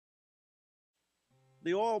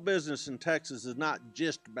the oil business in Texas is not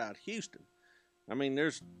just about Houston. I mean,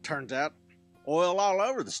 turns out oil all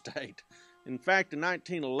over the state. In fact, in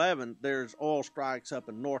 1911, there's oil strikes up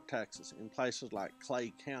in North Texas in places like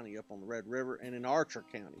Clay County up on the Red River and in Archer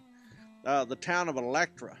County. The town of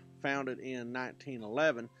Electra, founded in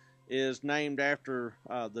 1911, is named after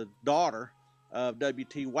the daughter of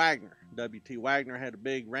W.T. Wagner. W.T. Wagner had a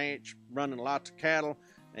big ranch running lots of cattle,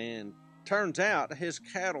 and turns out his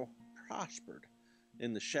cattle prospered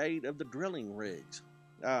in the shade of the drilling rigs.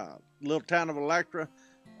 Little town of Electra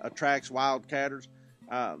attracts wildcatters.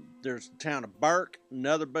 There's the town of Burke,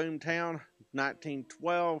 another boom town,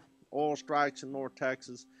 1912, oil strikes in North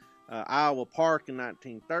Texas. Iowa Park in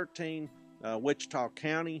 1913, Wichita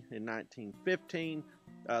County in 1915,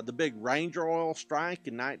 the big Ranger oil strike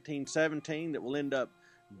in 1917 that will end up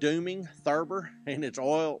dooming Thurber and its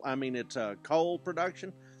coal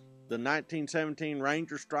production. The 1917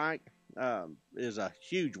 Ranger strike is a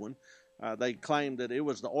huge one. They claim that it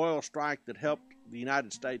was the oil strike that helped the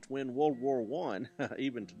United States win World War I,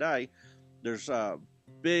 even today. There's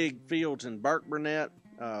big fields in Burke Burnett,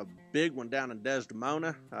 big one down in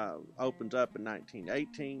Desdemona, opens up in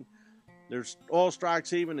 1918. There's oil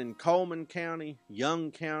strikes even in Coleman County,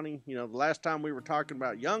 Young County. You know, the last time we were talking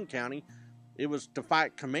about Young County, it was to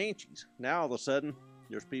fight Comanches. Now all of a sudden,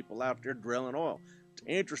 there's people out there drilling oil. It's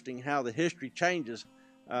interesting how the history changes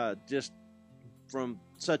just from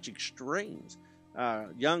such extremes.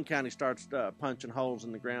 Young County starts punching holes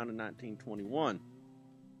in the ground in 1921.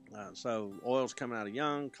 So oil's coming out of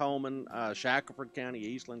Young, Coleman, Shackelford County,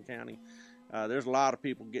 Eastland County. There's a lot of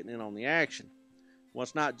people getting in on the action. Well,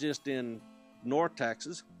 it's not just in North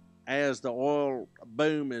Texas. As the oil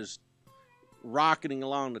boom is rocketing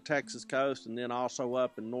along the Texas coast and then also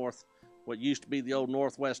up in what used to be the old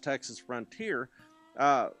Northwest Texas frontier,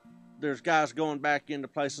 there's guys going back into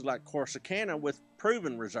places like Corsicana with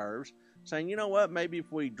proven reserves, saying, you know what, maybe if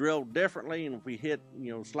we drill differently and if we hit,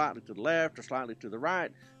 slightly to the left or slightly to the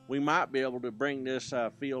right, we might be able to bring this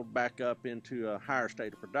field back up into a higher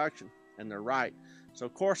state of production. And they're right. So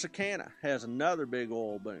Corsicana has another big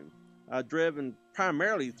oil boom, driven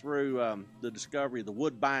primarily through the discovery of the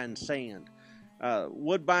Woodbine sand.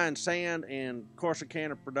 Woodbine sand and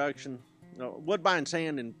Corsicana production, Woodbine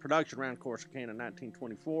sand in production around Corsicana in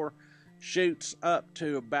 1924 shoots up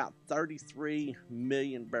to about 33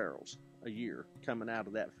 million barrels a year coming out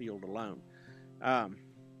of that field alone.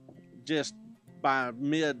 Just by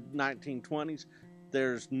mid-1920s,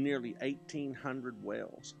 there's nearly 1,800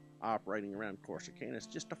 wells operating around Corsicana. It's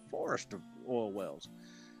just a forest of oil wells.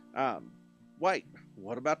 Wait,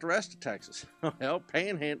 what about the rest of Texas? Well,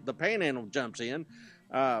 the Panhandle jumps in.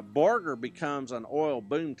 Borger becomes an oil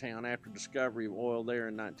boomtown after discovery of oil there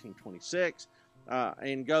in 1926,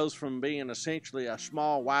 and goes from being essentially a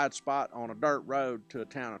small wide spot on a dirt road to a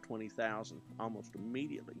town of 20,000 almost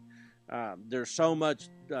immediately. There's so much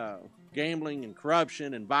gambling and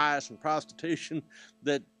corruption and vice and prostitution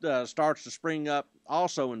that starts to spring up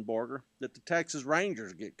also in Borger, that the Texas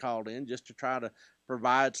Rangers get called in just to try to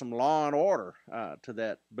provide some law and order to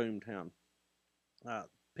that boomtown.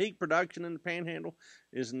 Peak production in the Panhandle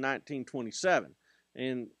is in 1927,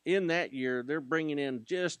 and in that year they're bringing in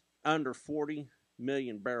just under 40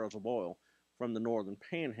 million barrels of oil from the northern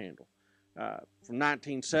Panhandle. From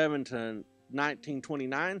 1907 to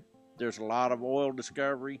 1929, there's a lot of oil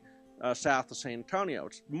discovery south of San Antonio.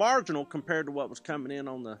 It's marginal compared to what was coming in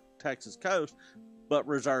on the Texas coast, but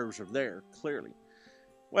reserves are there, clearly.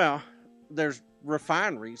 Well, there's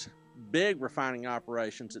refineries, big refining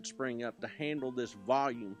operations that spring up to handle this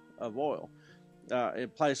volume of oil in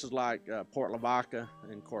places like Port Lavaca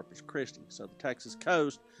and Corpus Christi. So the Texas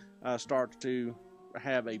coast starts to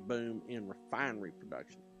have a boom in refinery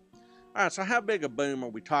production. All right, so how big a boom are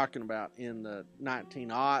we talking about in the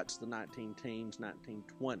 1900s, the 19-teens,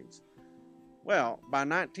 1920s? Well, by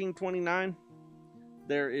 1929,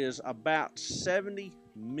 there is about 70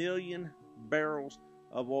 million barrels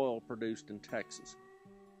of oil produced in Texas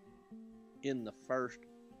in the first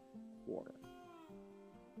quarter.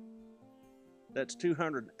 That's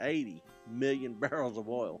 280 million barrels of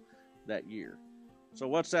oil that year. So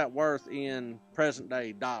what's that worth in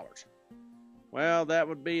present-day dollars? Well, that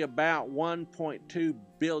would be about $1.2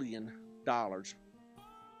 billion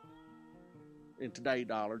in today's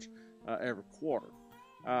dollars every quarter.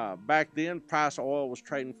 Back then, price of oil was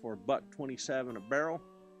trading for $1.27 a barrel,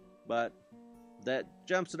 but that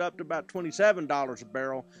jumps it up to about $27 a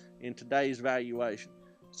barrel in today's valuation.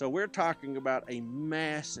 So we're talking about a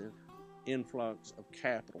massive influx of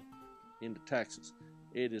capital into Texas.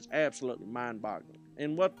 It is absolutely mind-boggling.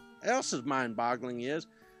 And what else is mind-boggling is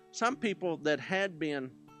some people that had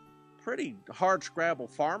been pretty hard scrabble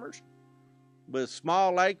farmers with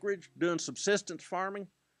small acreage doing subsistence farming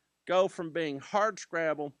go from being hard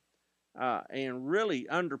scrabble and really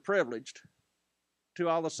underprivileged to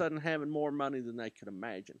all of a sudden having more money than they could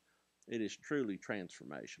imagine. It is truly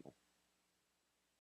transformational.